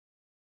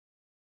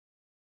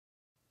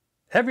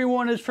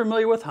Everyone is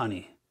familiar with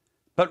honey,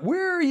 but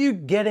where are you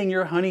getting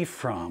your honey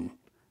from?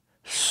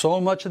 So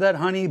much of that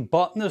honey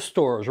bought in the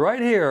stores right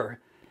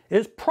here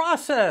is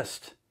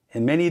processed,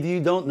 and many of you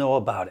don't know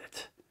about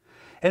it.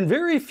 And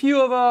very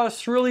few of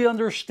us really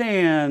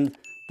understand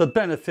the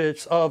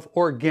benefits of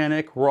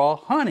organic raw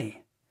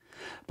honey.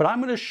 But I'm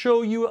going to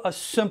show you a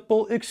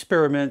simple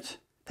experiment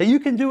that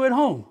you can do at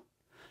home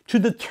to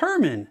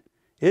determine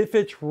if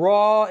it's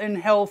raw and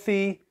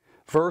healthy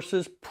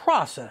versus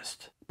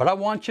processed. But I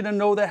want you to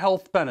know the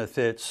health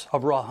benefits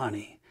of raw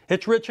honey.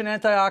 It's rich in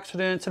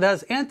antioxidants, it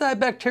has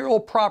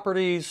antibacterial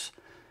properties,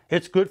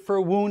 it's good for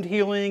wound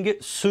healing,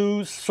 it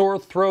soothes sore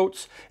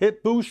throats,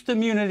 it boosts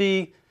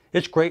immunity,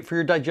 it's great for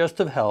your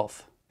digestive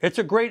health. It's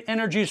a great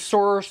energy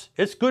source,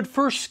 it's good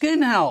for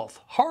skin health,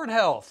 heart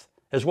health,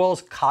 as well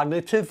as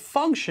cognitive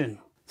function.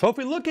 So if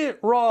we look at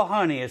raw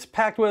honey, it's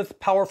packed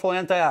with powerful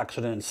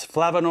antioxidants,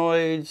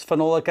 flavonoids,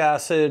 phenolic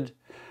acid.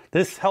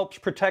 This helps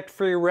protect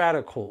free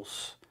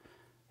radicals.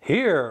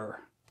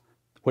 Here,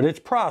 when it's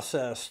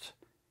processed,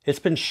 it's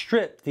been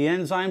stripped, the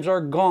enzymes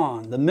are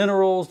gone, the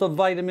minerals, the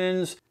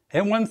vitamins.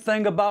 And one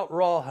thing about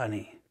raw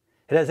honey,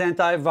 it has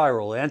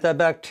antiviral,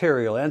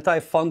 antibacterial,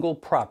 antifungal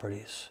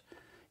properties.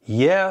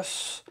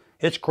 Yes,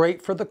 it's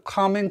great for the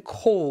common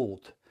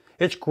cold.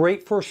 It's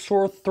great for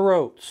sore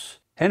throats.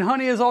 And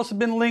honey has also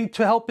been linked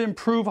to help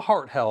improve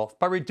heart health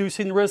by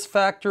reducing risk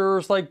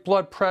factors like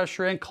blood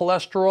pressure and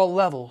cholesterol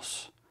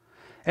levels.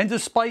 And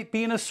despite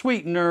being a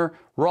sweetener,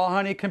 raw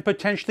honey can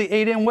potentially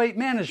aid in weight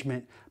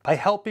management by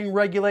helping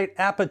regulate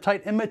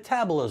appetite and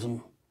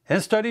metabolism.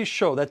 And studies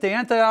show that the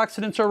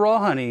antioxidants of raw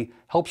honey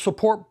help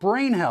support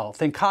brain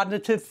health and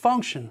cognitive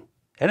function.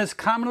 And is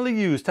commonly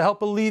used to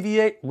help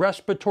alleviate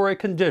respiratory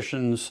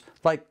conditions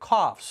like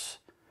coughs,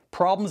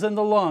 problems in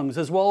the lungs,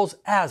 as well as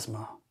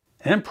asthma.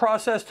 And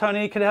processed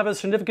honey can have a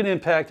significant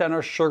impact on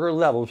our sugar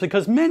levels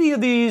because many of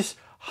these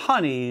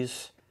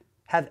honeys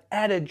have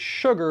added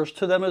sugars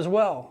to them as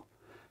well,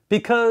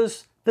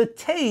 because the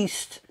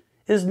taste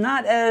is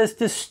not as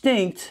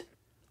distinct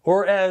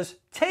or as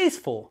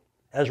tasteful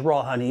as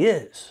raw honey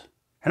is.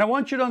 And I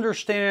want you to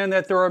understand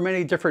that there are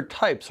many different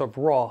types of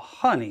raw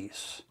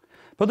honeys.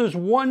 But there's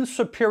one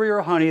superior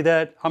honey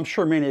that I'm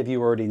sure many of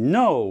you already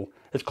know.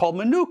 It's called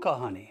Manuka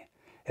honey.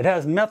 It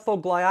has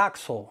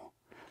methylglyoxal.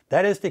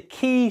 That is the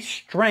key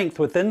strength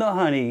within the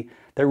honey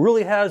that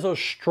really has those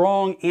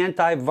strong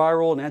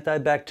antiviral and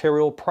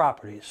antibacterial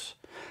properties.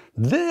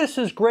 This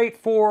is great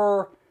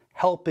for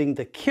helping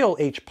to kill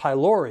H.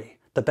 pylori,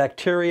 the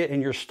bacteria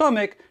in your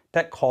stomach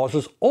that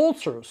causes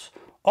ulcers.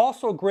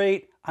 Also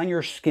great on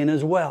your skin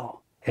as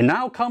well. And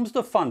now comes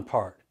the fun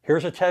part.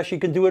 Here's a test you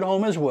can do at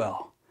home as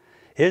well.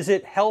 Is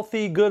it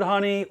healthy, good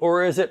honey,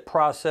 or is it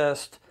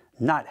processed,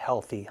 not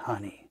healthy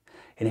honey?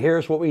 And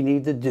here's what we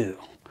need to do.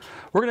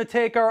 We're going to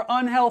take our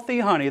unhealthy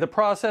honey, the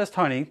processed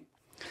honey,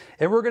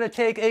 and we're going to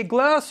take a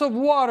glass of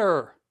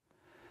water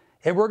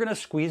and we're going to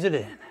squeeze it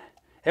in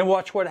and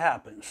watch what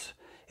happens.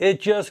 It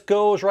just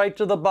goes right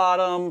to the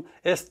bottom.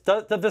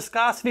 The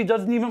viscosity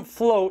doesn't even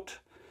float.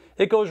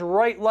 It goes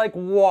right like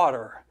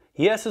water.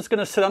 Yes, it's going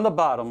to sit on the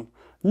bottom.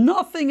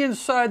 Nothing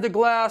inside the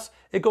glass.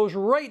 It goes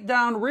right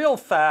down real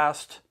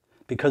fast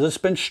because it's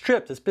been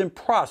stripped, it's been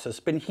processed, it's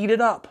been heated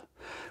up.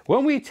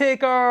 When we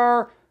take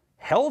our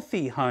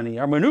healthy honey,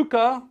 our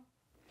Manuka,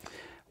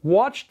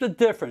 watch the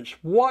difference.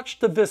 Watch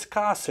the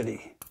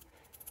viscosity.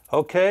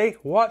 Okay,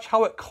 watch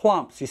how it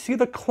clumps. You see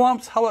the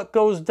clumps, how it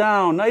goes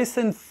down, nice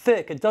and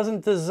thick. It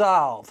doesn't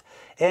dissolve.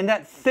 And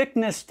that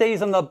thickness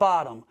stays on the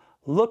bottom.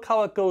 Look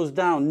how it goes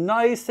down,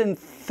 nice and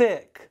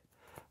thick.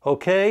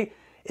 Okay,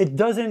 it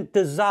doesn't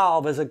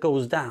dissolve as it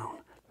goes down.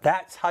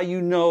 That's how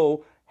you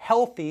know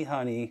healthy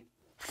honey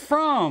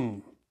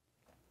from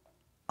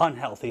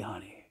unhealthy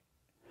honey.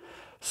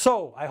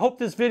 So, I hope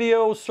this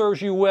video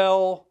serves you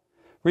well.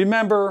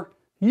 Remember,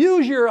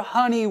 use your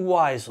honey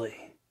wisely.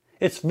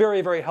 It's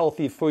very, very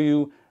healthy for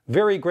you,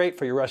 very great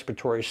for your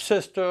respiratory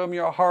system,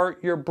 your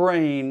heart, your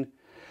brain.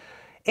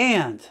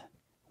 And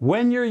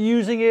when you're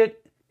using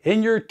it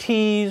in your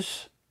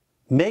teas,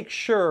 make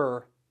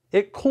sure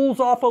it cools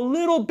off a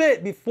little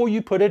bit before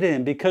you put it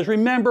in, because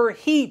remember,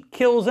 heat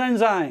kills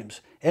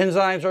enzymes.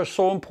 Enzymes are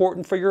so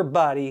important for your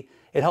body.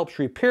 It helps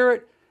repair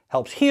it,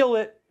 helps heal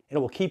it, and it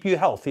will keep you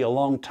healthy a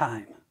long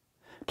time.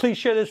 Please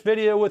share this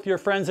video with your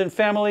friends and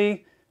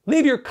family.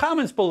 Leave your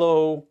comments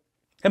below.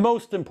 And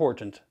most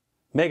important,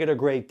 make it a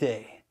great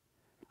day.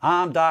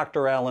 I'm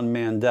Dr. Alan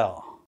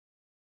Mandell.